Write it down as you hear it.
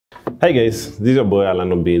Hi guys, this is your boy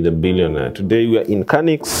Alano B, the billionaire. Today we are in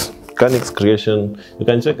Canix Creation. You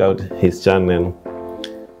can check out his channel.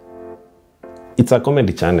 It's a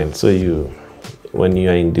comedy channel, so when you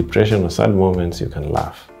are in depression or sad moments, you can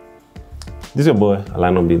laugh. This is your boy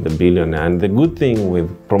Alano B, the billionaire. And the good thing with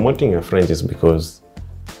promoting your friends is because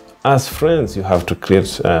as friends, you have to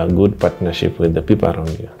create a good partnership with the people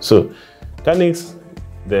around you. So Canix,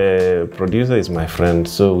 the producer, is my friend,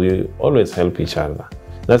 so we always help each other.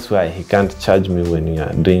 That's why he can't charge me when we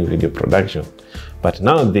are doing video production. But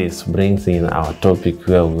now this brings in our topic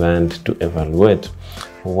where we want to evaluate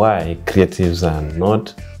why creatives are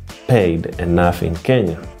not paid enough in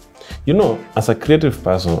Kenya. You know, as a creative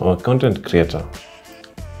person or content creator,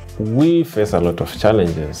 we face a lot of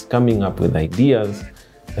challenges coming up with ideas,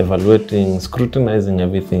 evaluating, scrutinizing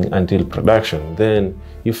everything until production. Then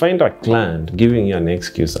you find a client giving you an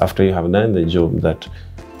excuse after you have done the job that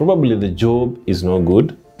probably the job is no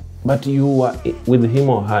good, but you were with him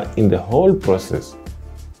or her in the whole process.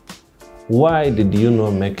 Why did you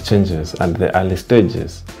not make changes at the early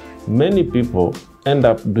stages? Many people end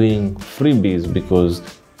up doing freebies because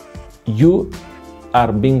you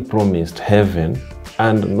are being promised heaven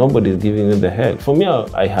and nobody is giving you the hell. For me,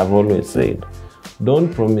 I have always said,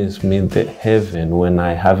 don't promise me the heaven when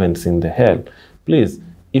I haven't seen the hell. Please,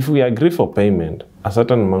 if we agree for payment, a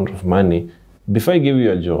certain amount of money, before I give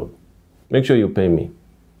you a job, make sure you pay me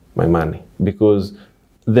my money, because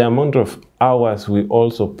the amount of hours we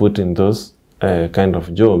also put in those kind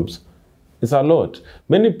of jobs is a lot.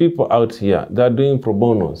 Many people out here, they are doing pro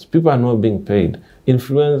bonos. People are not being paid.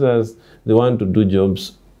 Influencers, they want to do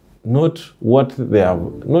jobs not what they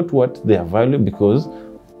are valued because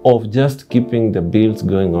of just keeping the bills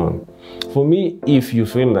going on. For me, if you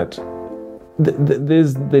feel that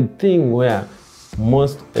there's the thing where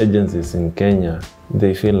most agencies in Kenya,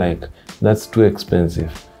 they feel like that's too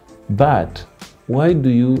expensive. But how do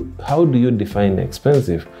you define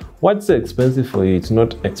expensive? What's expensive for you? It's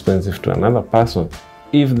not expensive to another person.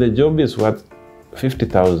 If the job is worth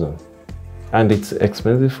 50,000 and it's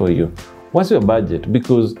expensive for you, what's your budget?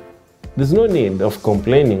 Because there's no need of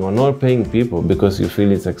complaining or not paying people because you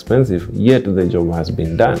feel it's expensive, yet the job has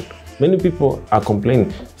been done. Many people are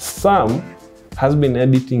complaining. Some has been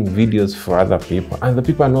editing videos for other people and the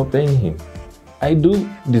people are not paying him. I do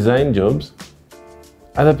design jobs,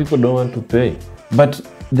 other people don't want to pay. But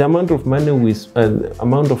the amount of money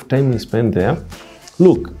amount of time we spend there,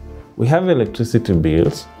 look, we have electricity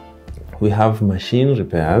bills, we have machine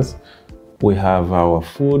repairs, we have our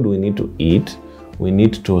food we need to eat, we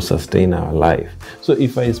need to sustain our life. So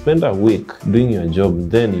if I spend a week doing your job,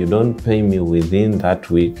 then you don't pay me within that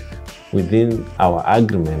week, within our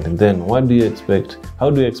agreement, then what do you expect? How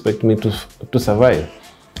do you expect me to survive?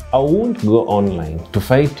 I won't go online to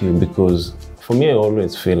fight you because for me, I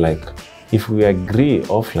always feel like if we agree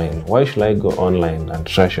offline, why should I go online and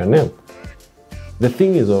trash your name? The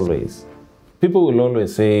thing is always, people will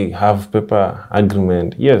always say, have paper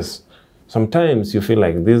agreement. Yes, sometimes you feel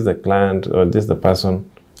like this is the client or this is the person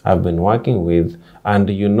I've been working with. And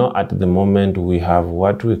you know, at the moment we have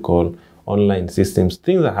what we call online systems.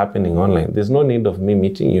 Things are happening online. There's no need of me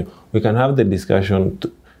meeting you. We can have the discussion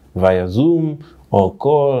via Zoom or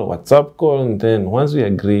call, WhatsApp call, and then once we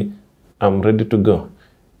agree, I'm ready to go.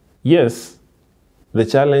 Yes, the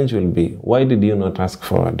challenge will be, why did you not ask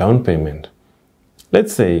for a down payment?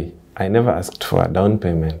 Let's say I never asked for a down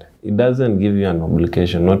payment. It doesn't give you an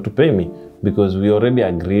obligation not to pay me because we already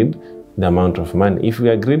agreed the amount of money. If we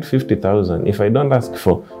agreed 50,000, if I don't ask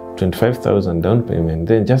for 25,000 down payment,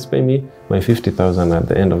 then just pay me my 50,000 at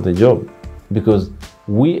the end of the job, because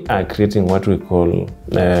we are creating what we call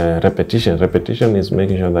repetition. Repetition is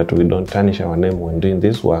making sure that we don't tarnish our name when doing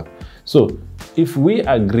this work. So if we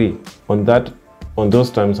agree on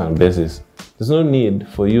those terms and basis, there's no need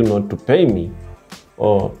for you not to pay me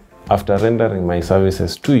or after rendering my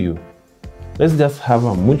services to you. Let's just have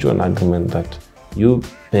a mutual agreement that you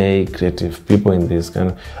pay creative people in this kind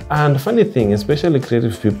of... And funny thing, especially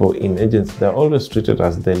creative people in agencies, they're always treated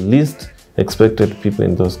as the least expected people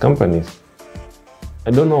in those companies. I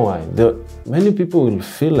don't know why. Many people will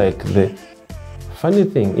feel like the funny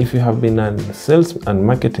thing, if you have been a sales and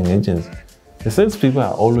marketing agent, the salespeople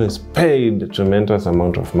are always paid a tremendous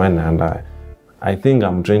amount of money, and I think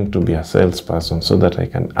I'm trained to be a salesperson so that I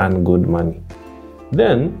can earn good money.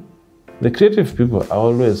 Then the creative people are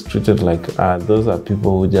always treated like those are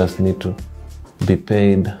people who just need to be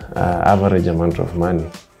paid average amount of money.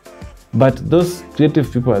 But those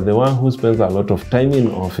creative people are the one who spends a lot of time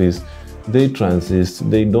in office. They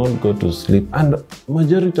transist, they don't go to sleep, and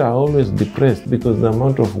majority are always depressed because the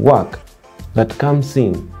amount of work that comes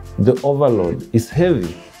in, the overload is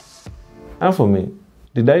heavy. And for me,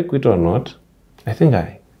 did I quit or not? I think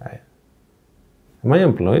am I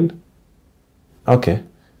employed? Okay,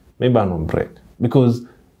 maybe I'm on break. Because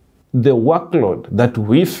the workload that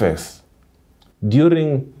we face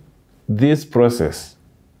during this process,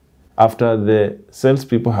 after the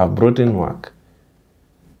salespeople have brought in work,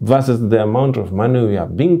 versus the amount of money we are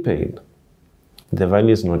being paid, the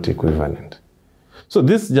value is not equivalent. So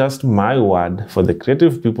this is just my word for the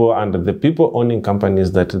creative people and the people owning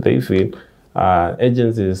companies that they feel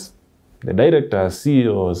agencies, the directors,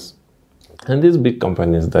 CEOs, and these big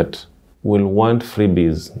companies that will want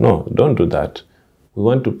freebies. No, don't do that. We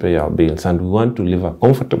want to pay our bills and we want to live a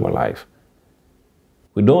comfortable life.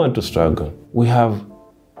 We don't want to struggle. We have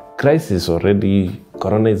crisis already.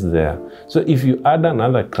 Corona is there. So if you add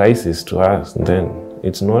another crisis to us, then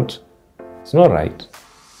it's not right.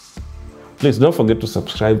 Please don't forget to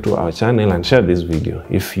subscribe to our channel and share this video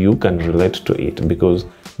if you can relate to it, because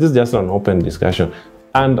this is just an open discussion.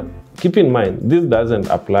 And keep in mind, this doesn't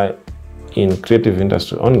apply in creative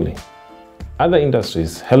industry only. Other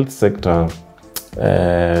industries, health sector,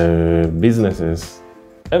 businesses,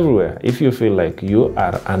 everywhere, if you feel like you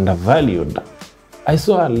are undervalued. I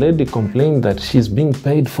saw a lady complain that she's being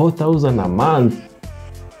paid 4,000 a month.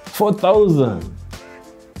 4,000!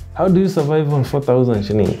 How do you survive on 4,000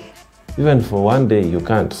 shillings? Even for one day, you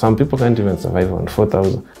can't. Some people can't even survive on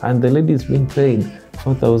 4,000. And the lady is being paid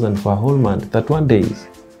 4,000 for a whole month, 31 days.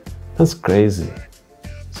 That's crazy.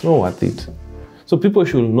 It's not worth it. So people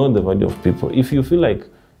should know the value of people. If you feel like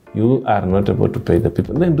you are not able to pay the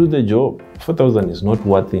people, then do the job. 4,000 is not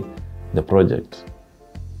worthy the project.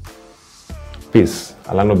 Peace.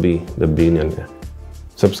 Alano be the billionaire.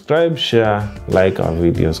 Subscribe, share, like our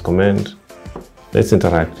videos, comment. Let's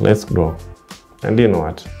interact, let's grow. And you know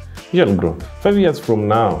what? We shall grow. 5 years from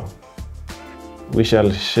now, we shall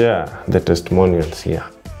share the testimonials here.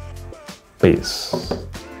 Peace.